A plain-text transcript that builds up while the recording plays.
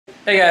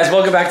Hey guys,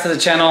 welcome back to the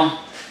channel.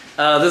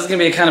 This is going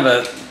to be kind of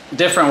a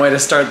different way to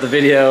start the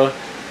video.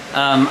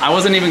 I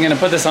wasn't even going to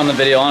put this on the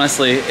video,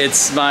 honestly.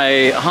 It's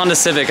my Honda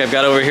Civic I've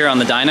got over here on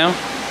the dyno.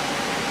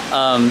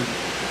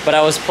 But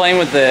I was playing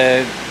with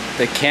the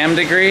cam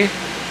degree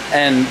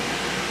and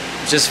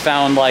just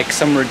found like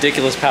some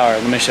ridiculous power.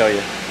 Let me show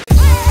you.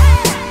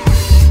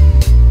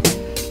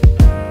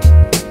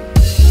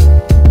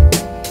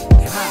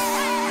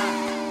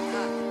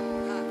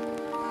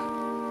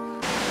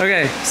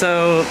 Okay,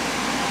 so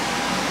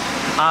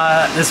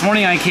this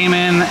morning I came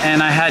in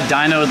and I had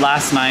dynoed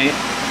last night.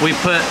 We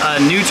put a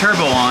new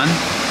turbo on,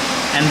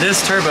 and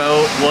this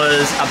turbo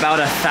was about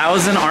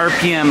 1,000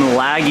 RPM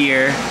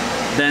laggier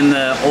than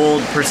the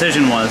old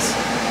Precision was.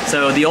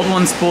 So the old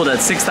one spooled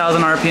at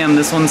 6,000 RPM,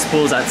 this one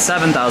spools at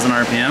 7,000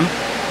 RPM,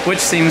 which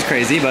seems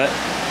crazy, but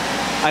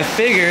I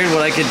figured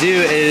what I could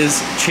do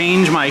is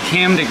change my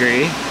cam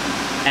degree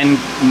and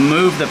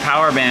move the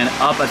power band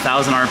up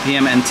 1,000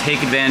 RPM and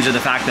take advantage of the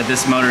fact that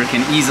this motor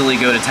can easily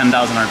go to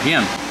 10,000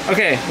 RPM.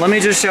 Okay, let me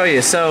just show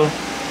you. So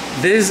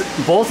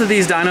both of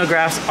these dyno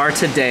graphs are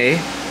today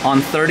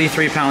on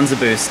 33 pounds of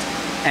boost.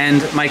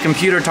 And my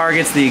computer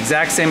targets the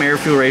exact same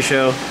air-fuel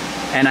ratio,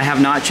 and I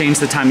have not changed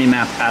the timing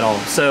map at all.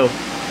 So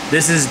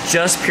this is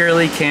just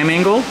purely cam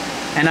angle,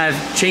 and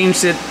I've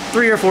changed it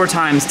 3 or 4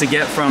 times to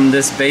get from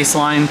this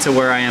baseline to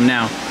where I am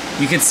now.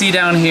 You can see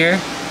down here,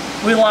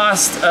 we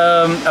lost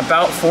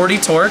about 40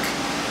 torque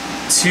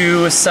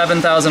to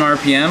 7,000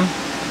 RPM.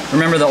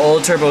 Remember, the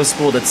old turbo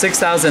spooled at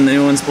 6,000, the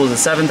new one spooled at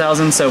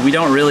 7,000, so we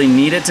don't really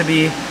need it to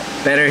be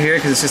better here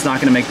because it's just not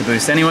gonna make the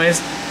boost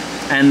anyways.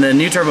 And the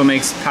new turbo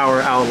makes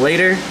power out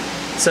later.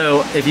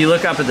 So if you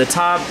look up at the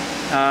top,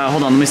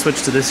 hold on, let me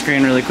switch to this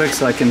screen really quick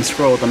so I can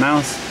scroll with the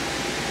mouse.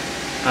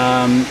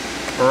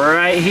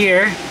 Right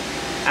here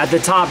at the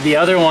top, the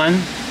other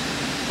one,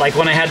 like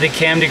when I had the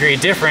cam degree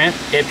different,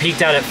 it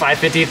peaked out at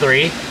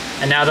 553.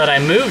 And now that I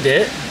moved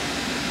it,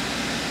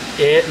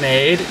 it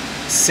made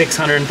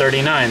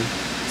 639.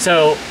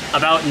 So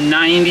about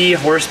 90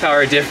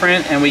 horsepower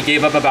different, and we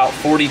gave up about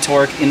 40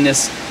 torque in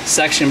this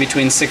section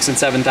between 6,000 and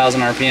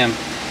 7,000 RPM.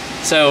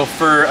 So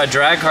for a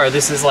drag car,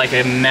 this is like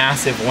a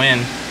massive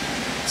win.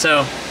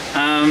 So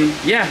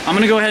yeah, I'm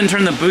gonna go ahead and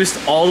turn the boost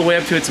all the way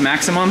up to its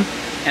maximum,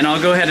 and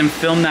I'll go ahead and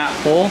film that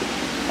pull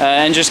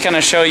and just kind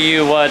of show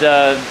you what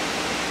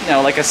you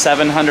know, like a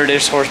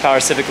 700-ish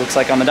horsepower Civic looks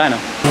like on the dyno.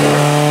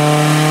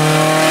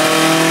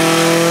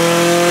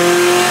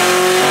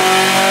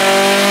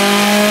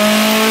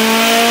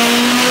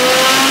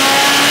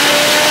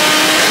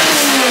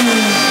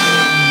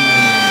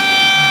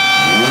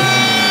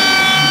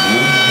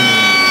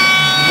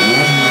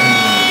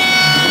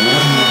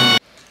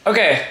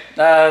 Okay,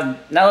 now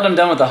that I'm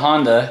done with the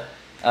Honda,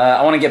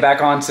 I want to get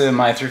back onto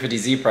my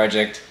 350Z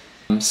project.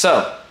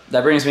 So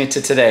that brings me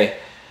to today.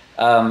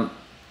 I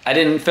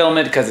didn't film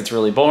it because it's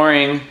really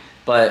boring,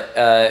 but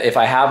if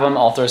I have them,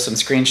 I'll throw some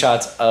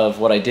screenshots of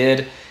what I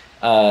did.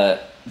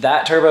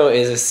 That turbo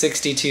is a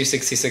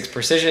 6266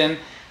 Precision.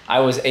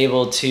 I was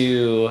able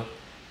to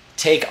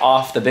take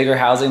off the bigger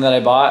housing that I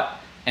bought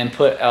and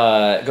put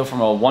go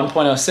from a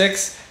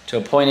 1.06 to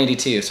a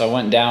 0.82. So I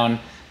went down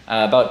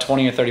about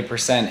 20 or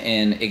 30%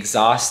 in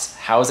exhaust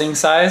housing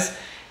size,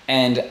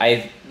 and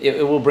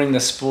it will bring the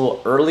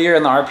spool earlier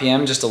in the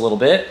RPM just a little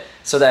bit,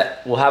 so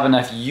that we'll have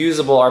enough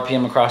usable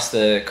RPM across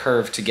the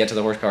curve to get to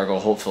the horsepower goal,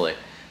 hopefully.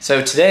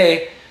 So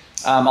today,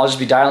 I'll just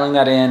be dialing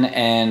that in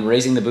and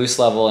raising the boost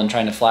level and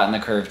trying to flatten the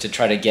curve to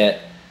try to get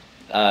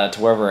to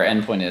wherever our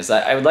endpoint is.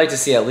 I would like to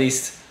see at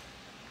least,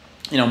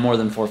 you know, more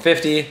than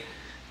 450.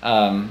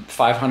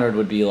 500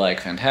 would be like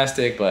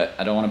fantastic, but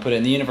I don't want to put it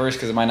in the universe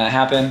because it might not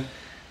happen.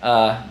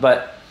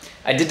 But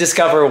I did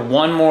discover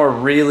one more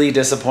really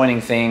disappointing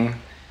thing,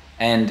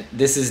 and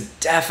this is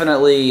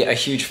definitely a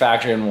huge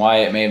factor in why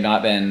it may have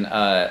not been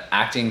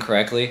acting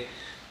correctly.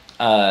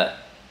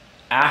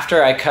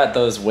 After I cut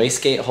those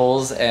wastegate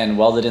holes and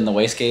welded in the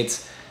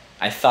wastegates,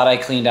 I thought I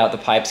cleaned out the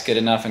pipes good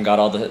enough and got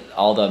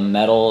all the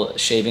metal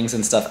shavings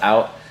and stuff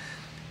out,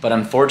 but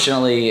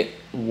unfortunately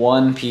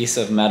one piece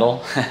of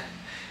metal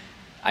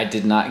I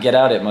did not get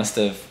out. It must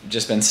have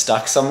just been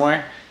stuck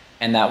somewhere.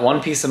 And that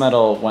one piece of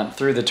metal went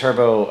through the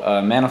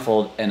turbo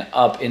manifold and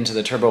up into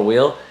the turbo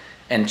wheel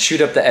and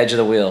chewed up the edge of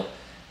the wheel.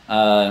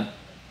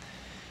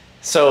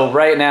 So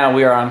right now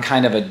we are on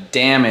kind of a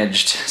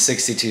damaged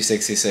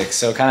 6266.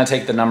 So kind of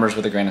take the numbers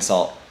with a grain of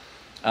salt.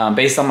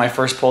 Based on my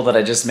first pull that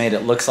I just made,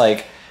 it looks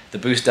like the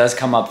boost does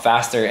come up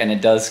faster, and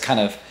it doesn't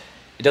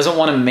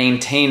want to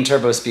maintain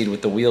turbo speed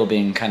with the wheel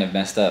being kind of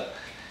messed up.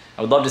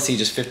 I would love to see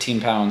just 15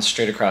 pounds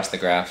straight across the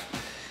graph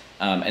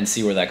and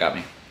see where that got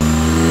me.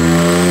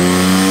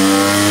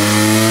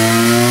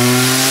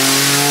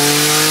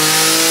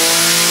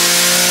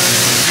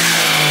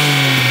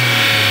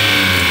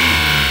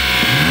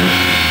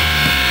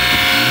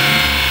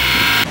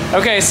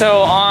 Okay,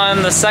 so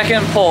on the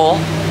second pull,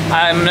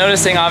 I'm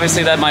noticing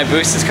obviously that my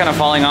boost is kind of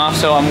falling off,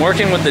 so I'm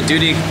working with the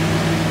duty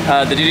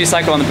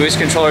cycle on the boost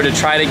controller to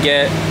try to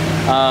get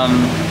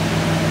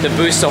the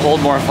boost to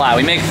hold more flat.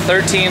 We make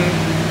 13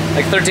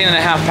 and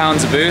a half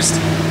pounds of boost,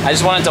 I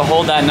just wanted to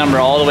hold that number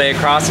all the way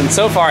across, and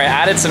so far I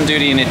added some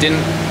duty and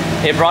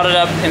it brought it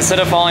up, instead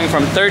of falling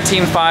from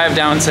 13.5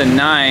 down to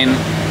 9,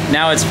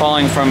 now it's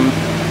falling from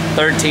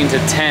 13 to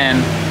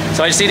 10.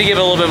 So I just need to give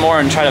it a little bit more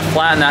and try to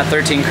flatten that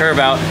 13 curve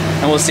out,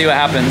 and we'll see what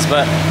happens.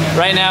 But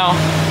right now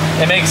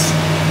it makes,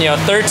 you know,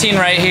 13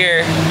 right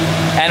here,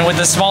 and with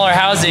the smaller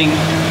housing,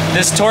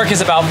 this torque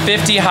is about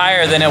 50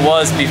 higher than it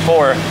was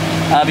before.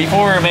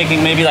 Before we were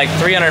making maybe like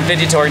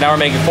 350 torque, now we're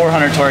making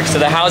 400 torque. So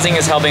the housing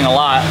is helping a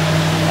lot,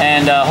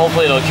 and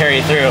hopefully it'll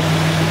carry through.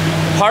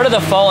 Part of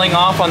the falling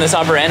off on this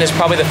upper end is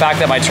probably the fact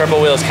that my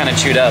turbo wheel is kind of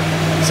chewed up.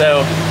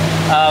 So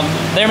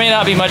there may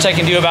not be much I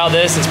can do about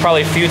this. It's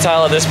probably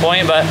futile at this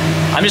point, but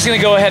I'm just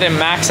gonna go ahead and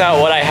max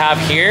out what I have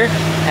here,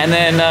 and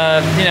then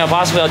you know,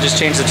 possibly I'll just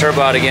change the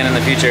turbo out again in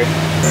the future.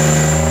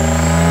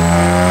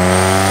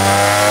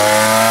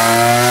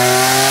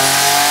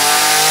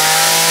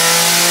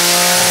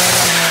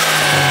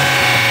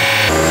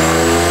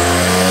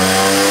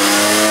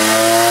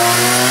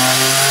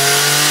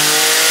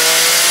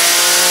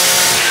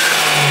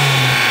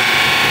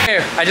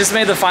 I just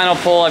made the final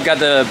pull. I've got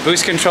the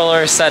boost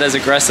controller set as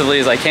aggressively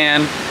as I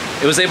can.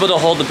 It was able to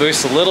hold the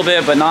boost a little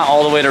bit, but not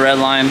all the way to red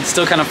line.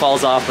 Still kind of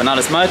falls off, but not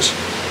as much.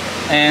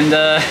 And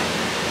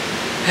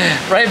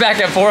right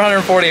back at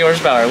 440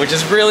 horsepower, which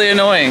is really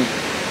annoying.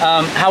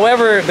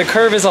 However, the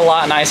curve is a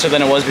lot nicer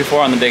than it was before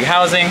on the big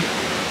housing.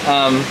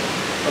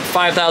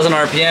 5,000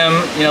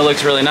 RPM, you know,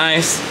 looks really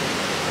nice.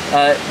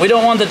 We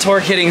don't want the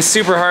torque hitting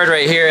super hard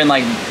right here and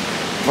like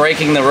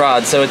breaking the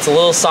rod, so it's a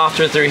little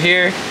softer through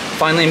here.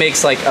 Finally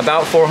makes like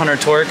about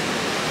 400 torque.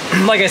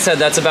 Like I said,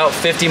 that's about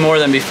 50 more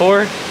than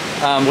before,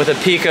 with a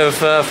peak of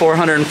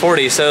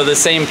 440, so the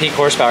same peak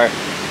horsepower.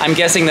 I'm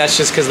guessing that's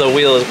just because the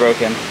wheel is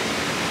broken,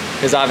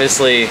 because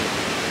obviously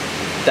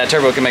that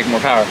turbo can make more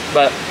power.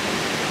 But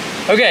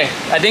okay,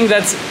 I think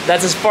that's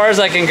as far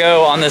as I can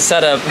go on this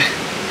setup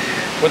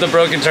with a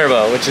broken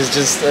turbo, which is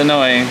just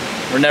annoying.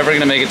 We're never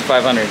gonna make it to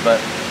 500,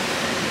 but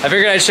I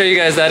figured I'd show you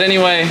guys that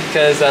anyway,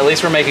 because at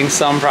least we're making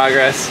some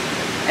progress.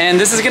 And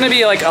this is gonna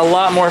be like a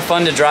lot more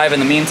fun to drive in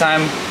the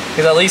meantime,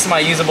 because at least my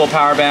usable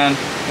power band,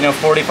 you know,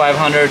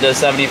 4,500 to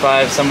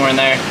 75, somewhere in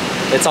there,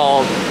 it's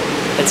all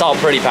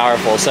pretty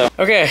powerful. So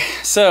okay,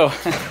 so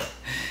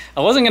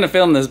I wasn't gonna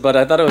film this, but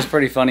I thought it was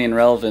pretty funny and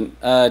relevant.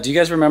 Do you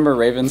guys remember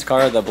Raven's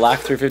car, the black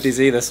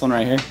 350Z, this one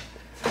right here?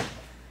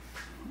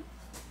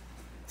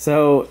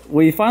 So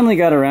we finally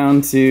got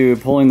around to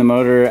pulling the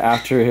motor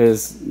after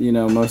his, you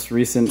know, most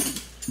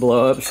recent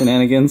blow up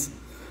shenanigans.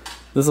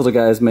 This little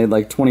guy's made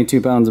like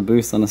 22 pounds of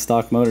boost on a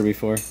stock motor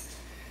before.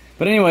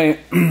 But anyway,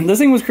 this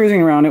thing was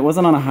cruising around. It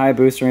wasn't on a high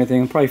boost or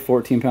anything, probably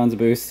 14 pounds of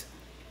boost.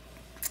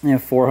 You know,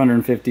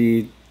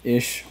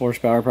 450-ish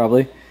horsepower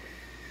probably.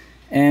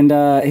 And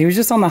he was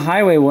just on the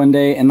highway one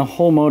day and the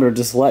whole motor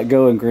just let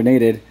go and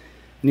grenaded.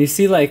 And you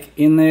see like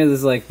in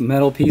there's like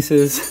metal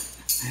pieces.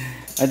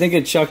 I think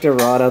it chucked a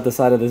rod out the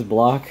side of this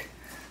block.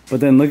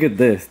 But then look at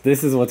this.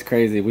 This is what's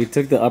crazy. We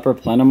took the upper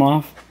plenum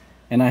off,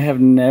 and I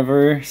have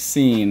never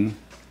seen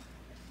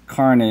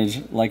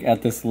carnage like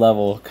at this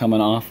level coming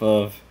off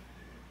of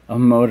a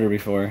motor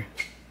before.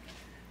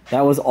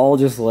 That was all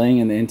just laying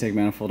in the intake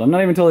manifold. I'm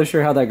not even totally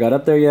sure how that got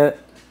up there yet.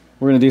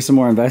 We're gonna do some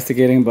more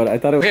investigating, but I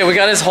thought it was... Okay, we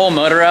got his whole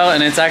motor out,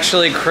 and it's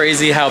actually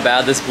crazy how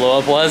bad this blow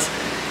up was.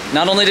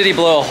 Not only did he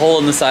blow a hole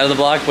in the side of the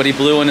block, but he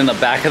blew one in the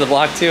back of the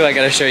block too. I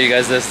gotta show you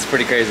guys this, it's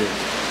pretty crazy.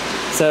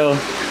 So,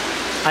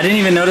 I didn't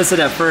even notice it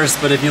at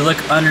first, but if you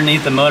look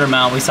underneath the motor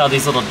mount, we saw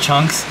these little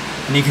chunks,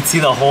 and you can see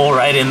the hole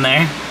right in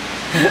there.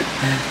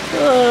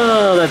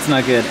 Oh, that's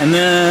not good. And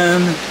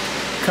then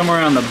come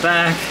around the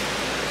back,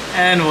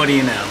 and what do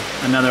you know?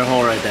 Another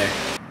hole right there.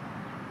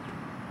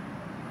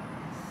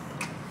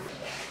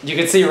 You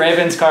can see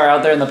Raven's car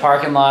out there in the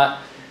parking lot.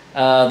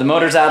 The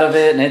motor's out of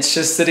it, and it's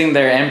just sitting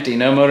there empty.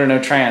 No motor,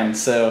 no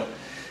trans. So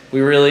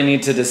we really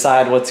need to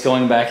decide what's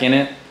going back in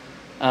it.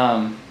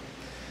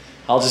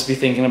 I'll just be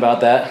thinking about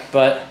that.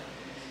 But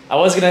I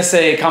was gonna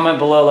say, comment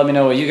below, let me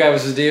know what you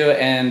guys would do,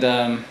 and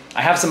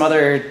I have some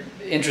other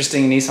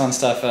interesting Nissan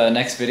stuff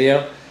next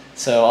video.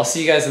 So I'll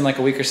see you guys in like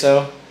a week or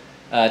so.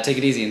 Take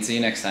it easy and see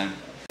you next time.